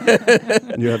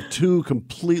 And you have 2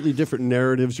 completely different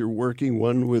narratives you're working,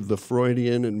 one with the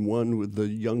Freudian and one with the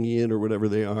Jungian or whatever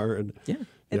they are. And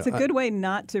It's a good way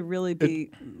not to really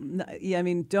be. I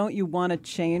mean, don't you want to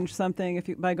change something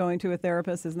by going to a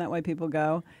therapist? Isn't that why people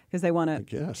go? Because they want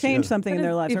to change something in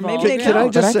their lives, or maybe evolve. they Can I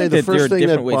don't. just But I say think the that there are first thing that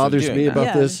different ways of bothers doing me that. about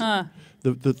Yeah. this,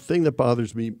 the thing that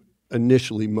bothers me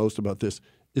initially most about this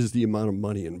is the amount of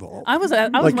money involved. I was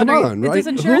Come wondering, on, right? is this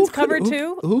insurance Who covered could-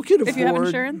 too? Who can if you have afford?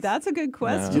 insurance? That's a good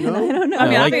question. No. I don't know. I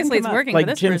mean, That obviously didn't it's come up. working for Like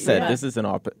this Jim person. said, yeah. this is an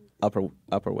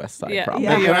upper West Side Yeah. problem.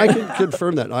 Yeah. And I can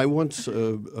confirm that. I once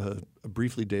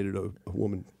briefly dated a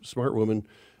woman, smart woman.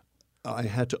 I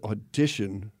had to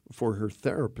audition for her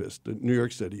therapist in New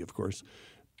York City, of course,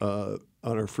 on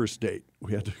our first date.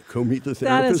 We had to go meet the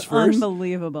therapist That is first.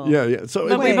 unbelievable. Yeah. So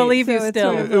But we believe you it's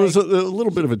still. sort of it was a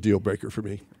little bit of a deal breaker for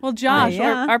me. Well, Josh,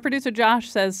 Yeah. our producer Josh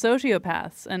says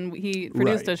sociopaths, and he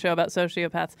produced Right. a show about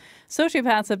sociopaths.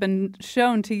 Sociopaths have been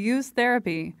shown to use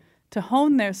therapy to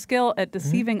hone their skill at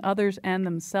deceiving others and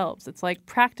themselves. It's like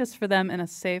practice for them in a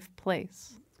safe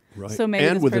place. Right. So maybe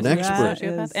And this with an person is a expert.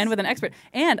 sociopath, That and is- with an expert.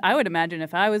 And I would imagine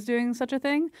if I was doing such a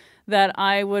thing, that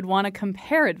I would want to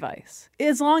compare advice,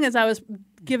 as long as I was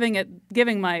giving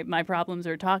my problems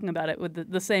or talking about it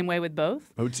with the same way with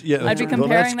both. I'd be comparing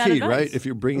that's that key, advice. right? If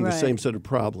you're bringing the Right. same set of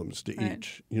problems to Right.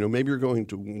 each, maybe you're going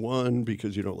to one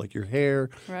because you don't like your hair.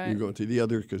 Right. You're going to the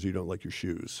other because you don't like your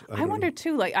shoes. I don't wonder know.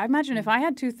 too. Like, I imagine if I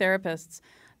had two therapists,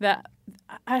 that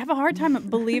I have a hard time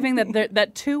believing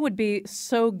that two would be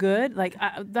so good. Like,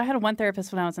 I had one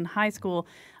therapist when I was in high school,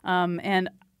 and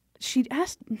she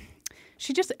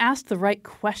just asked the right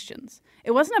questions. It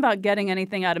wasn't about getting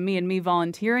anything out of me and me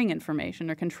volunteering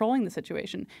information or controlling the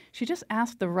situation. She just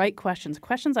asked the right questions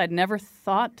I'd never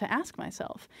thought to ask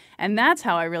myself. And that's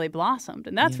how I really blossomed.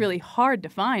 And that's really hard to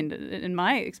find in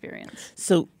my experience.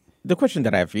 So the question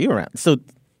that I have for you around, so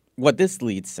what this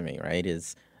leads to me, right,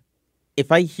 is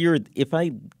if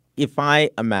I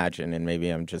imagine, and maybe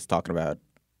I'm just talking about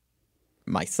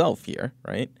myself here,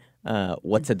 right?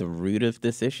 What's at the root of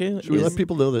this issue? Should we let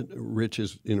people know that Rich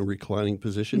is in a reclining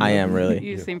position? I am really.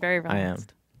 You seem very I am.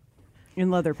 relaxed. In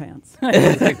leather pants.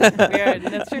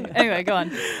 That's true. Anyway, go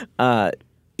on.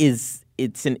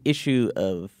 It's an issue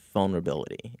of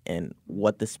vulnerability and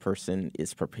what this person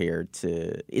is prepared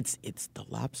to. It's the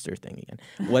lobster thing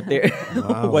again. What they're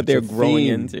Wow, what it's a they're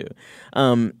growing theme.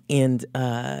 into,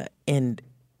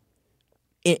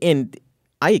 and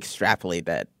I extrapolate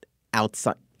that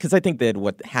outside because I think that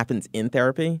what happens in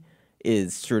therapy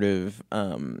is sort of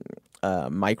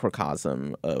a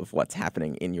microcosm of what's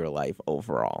happening in your life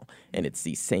overall. And it's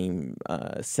these same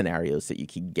scenarios that you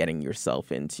keep getting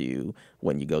yourself into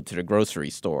when you go to the grocery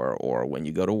store or when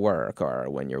you go to work or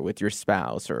when you're with your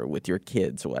spouse or with your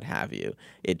kids or what have you.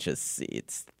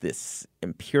 It's this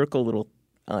empirical little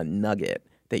nugget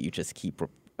that you just keep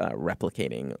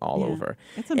replicating all over.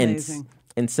 It's amazing.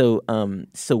 And so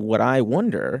what I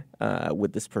wonder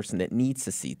with this person that needs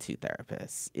to see two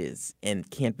therapists is and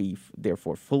can't be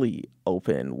therefore fully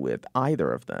open with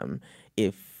either of them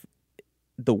if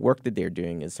the work that they're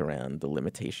doing is around the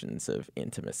limitations of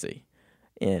intimacy.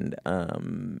 And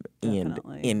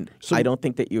Definitely. I don't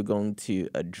think that you're going to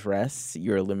address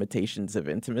your limitations of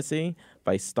intimacy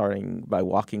by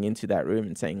walking into that room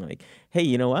and saying like, hey,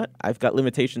 you know what? I've got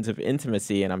limitations of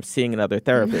intimacy and I'm seeing another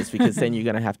therapist because then you're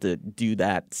going to have to do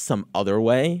that some other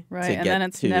way Right, to and get then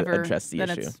it's to never address the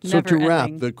issue. So to never wrap,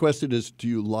 ending. the question is: do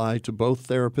you lie to both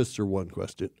therapists or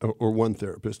one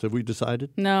therapist? Have we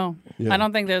decided? No, Yeah. I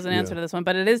don't think there's an answer Yeah. to this one,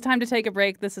 but it is time to take a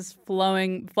break. This is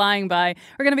flying by.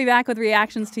 We're going to be back with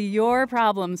reactions to your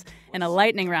problems in a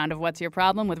lightning round of What's Your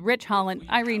Problem with Rich Holland,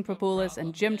 Irene Papoulis,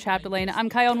 and Jim Chapdelaine. I'm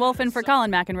Chion Wolfen for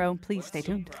Colin McEnroe. Please stay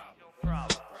tuned.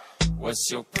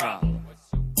 What's your problem?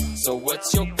 So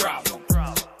what's your problem?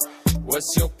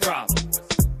 What's your problem?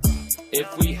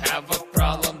 If we have a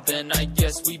problem, then I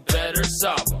guess we better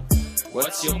solve them.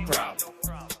 What's your problem?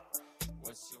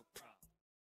 What's your problem?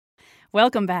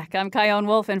 Welcome back. I'm Chion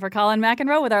Wolfen for Colin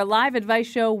McEnroe with our live advice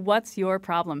show, What's Your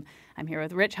Problem? I'm here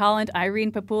with Rich Holland,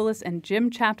 Irene Papoulis, and Jim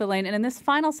Chapdelaine. And in this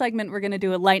final segment, we're going to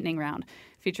do a lightning round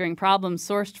featuring problems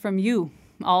sourced from you.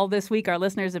 All this week, our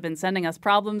listeners have been sending us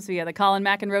problems via the Colin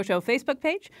McEnroe Show Facebook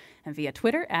page and via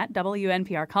Twitter at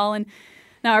WNPRColin.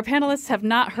 Now, our panelists have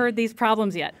not heard these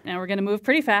problems yet, and we're going to move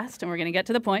pretty fast, and we're going to get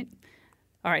to the point.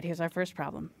 All right, here's our first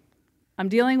problem. I'm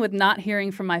dealing with not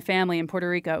hearing from my family in Puerto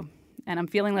Rico, and I'm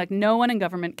feeling like no one in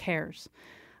government cares.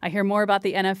 I hear more about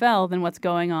the NFL than what's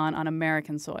going on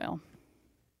American soil.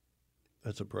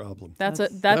 That's a problem. That's a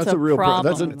real problem.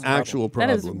 That's an actual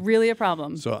problem. That is really a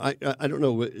problem. So I don't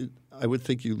know. I would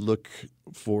think you look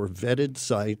for vetted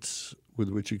sites with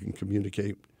which you can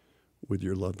communicate with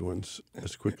your loved ones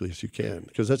as quickly as you can,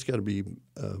 because that's got to be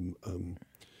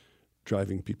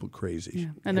driving people crazy. Yeah.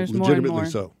 And there's more and legitimately more.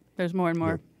 so. There's more and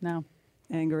more now.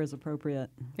 Anger is appropriate.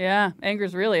 Yeah, anger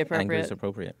is really appropriate. Anger is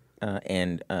appropriate,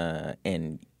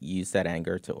 and use that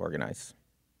anger to organize.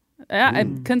 Yeah,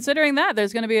 and considering that,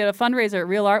 there's going to be a fundraiser at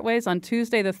Real Artways on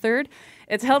Tuesday the 3rd.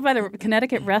 It's held by the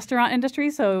Connecticut restaurant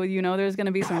industry, so there's going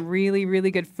to be some really,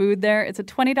 really good food there. It's a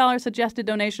 $20 suggested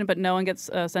donation, but no one gets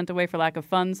sent away for lack of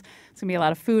funds. It's going to be a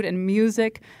lot of food and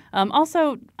music.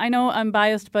 Also, I know I'm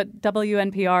biased, but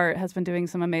WNPR has been doing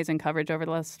some amazing coverage over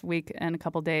the last week and a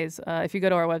couple days. If you go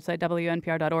to our website,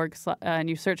 WNPR.org, and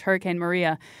you search Hurricane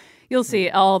Maria, you'll see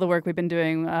all the work we've been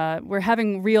doing. We're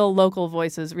having real local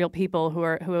voices, real people who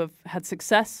have had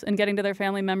success in getting to their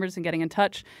family members and getting in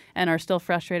touch and are still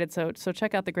frustrated. So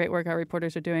check out the great work our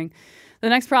reporters are doing. The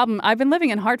next problem, I've been living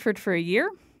in Hartford for a year,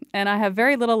 and I have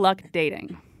very little luck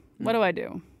dating. What do I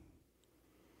do?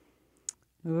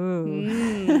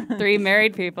 Ooh. 3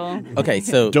 married people. Okay,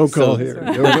 so Don't call here.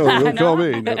 Don't call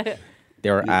me. No.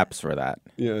 there are apps for that.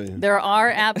 Yeah. There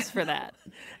are apps for that.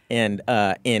 And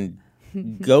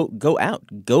go out.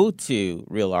 Go to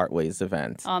Real Artways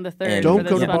events. On the 3rd. Don't for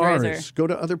go this to fundraiser. bars. Go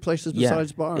to other places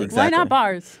besides bars. exactly. Why not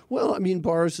bars? Well, I mean,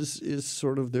 bars is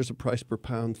sort of, there's a price per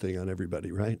pound thing on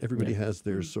everybody, right? Everybody has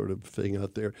their sort of thing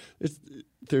out there.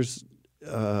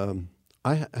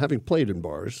 Having played in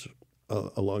bars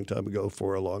a long time ago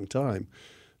for a long time,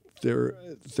 there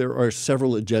are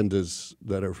several agendas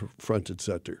that are front and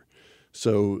center.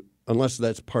 So unless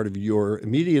that's part of your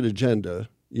immediate agenda,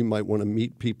 you might want to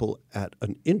meet people at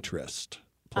an interest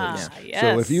place. Yes.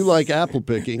 So if you like apple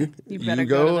picking, You you better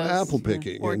go go to those, apple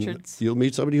picking. orchards. And you'll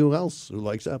meet somebody else who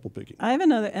likes apple picking. I have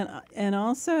another, and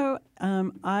also,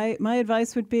 my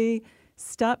advice would be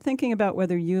stop thinking about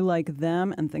whether you like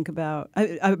them and think about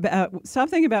stop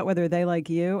thinking about whether they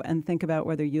like you and think about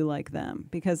whether you like them.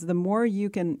 Because the more you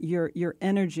can, your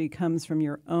energy comes from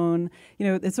your own.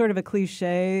 It's sort of a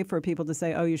cliche for people to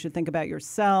say, "Oh, you should think about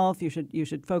yourself. You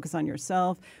should focus on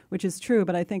yourself," which is true.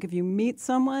 But I think if you meet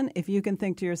someone, if you can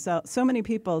think to yourself, so many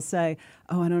people say,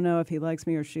 "Oh, I don't know if he likes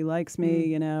me or she likes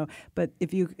me," But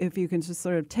if you can just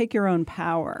sort of take your own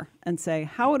power and say,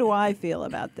 "How do I feel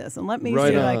about this?" and let me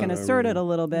see if I can assert it a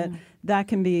little bit. That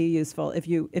can be useful if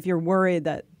you're worried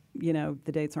that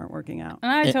the dates aren't working out.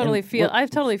 And I totally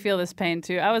feel this pain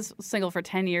too. I was single for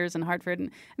 10 years in Hartford,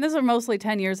 and those are mostly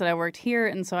 10 years that I worked here,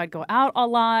 and so I'd go out a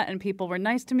lot, and people were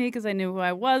nice to me because I knew who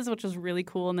I was, which was really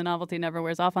cool, and the novelty never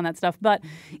wears off on that stuff. But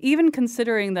even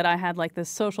considering that I had like this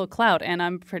social clout, and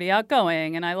I'm pretty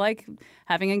outgoing, and I like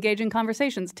having engaging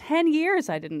conversations, 10 years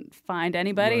I didn't find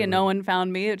anybody, and no one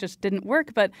found me. It just didn't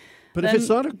work. But if it's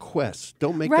not a quest,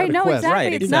 don't make right, that a no, quest. Exactly.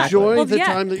 Right, it's exactly. not, Enjoy the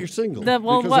time that you're single.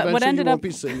 Because what ended you up won't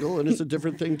be single, and it's a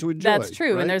different thing to enjoy. That's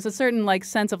true, right? and there's a certain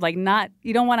sense of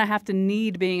you don't want to have to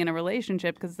need being in a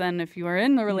relationship, because then if you are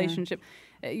in a relationship,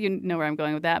 you know where I'm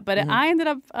going with that. But I ended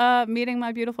up meeting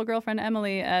my beautiful girlfriend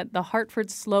Emily at the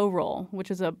Hartford Slow Roll, which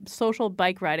is a social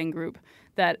bike riding group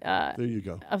that there you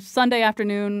go. A Sunday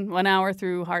afternoon, 1 hour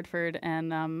through Hartford,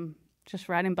 and just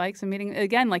riding bikes and meeting,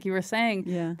 again, like you were saying,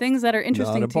 things that are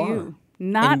interesting to you.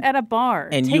 Not at a bar.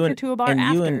 And Take her to a bar and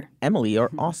after. you and Emily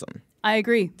are awesome. I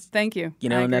agree. Thank you.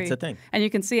 And that's the thing. And you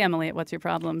can see Emily at What's Your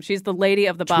Problem. She's the lady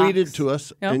of the box. Tweet it to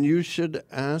us, and you should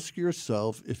ask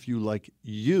yourself if you like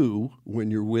you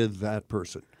when you're with that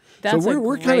person. That's so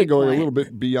we're kind of going point. a little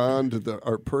bit beyond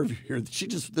our purview here.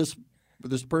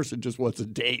 This person just wants a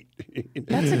date.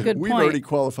 That's a good We've point. already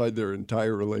qualified their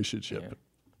entire relationship.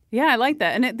 Yeah, I like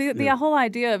that. And the whole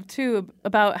idea of, too,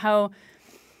 about how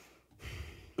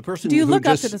the person do you who look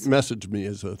just up to this messaged me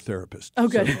is a therapist. Oh,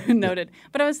 good. So, noted.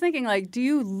 But I was thinking, do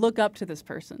you look up to this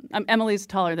person? Emily's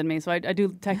taller than me, so I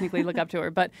do technically look up to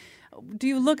her. But do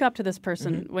you look up to this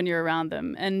person when you're around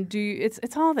them? And do you,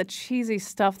 it's all the cheesy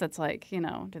stuff that's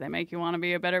do they make you want to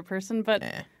be a better person? But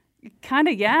kind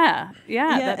of,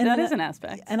 that is an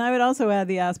aspect. And I would also add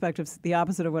the aspect of the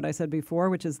opposite of what I said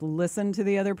before, which is listen to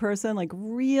the other person.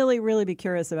 Really, really be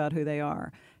curious about who they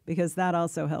are, because that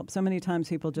also helps. So many times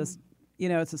people just,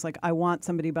 it's just I want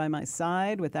somebody by my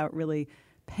side without really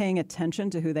paying attention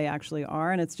to who they actually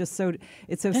are. And it's just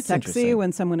it's so sexy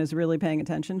when someone is really paying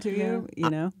attention to you,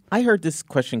 I heard this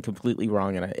question completely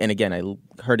wrong, and again, I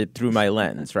heard it through my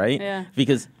lens, right? Yeah.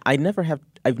 Because I've never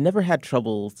had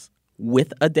troubles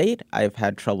with a date. I've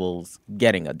had troubles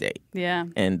getting a date. Yeah.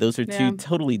 And those are two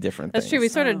totally different things. That's true. We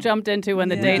sort of jumped into when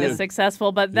the date is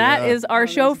successful, but that is our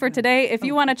show for today. If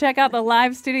you want to check out the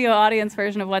live studio audience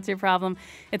version of What's Your Problem,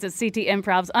 it's at CT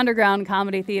Improv's Underground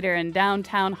Comedy Theater in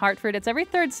downtown Hartford. It's every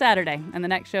third Saturday, and the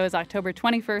next show is October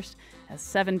 21st at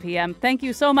 7 p.m. Thank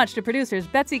you so much to producers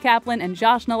Betsy Kaplan and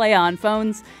Josh Nalea on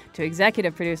phones, to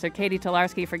executive producer Katie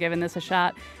Tolarski for giving this a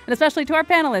shot, and especially to our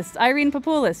panelists Irene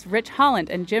Papoulis, Rich Holland,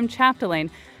 and Jim Chapdelaine.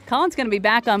 Colin's going to be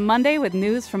back on Monday with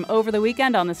news from over the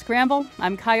weekend on The Scramble.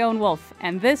 I'm Chion Wolf,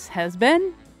 and this has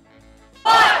been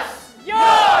What's Your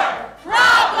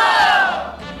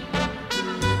problem!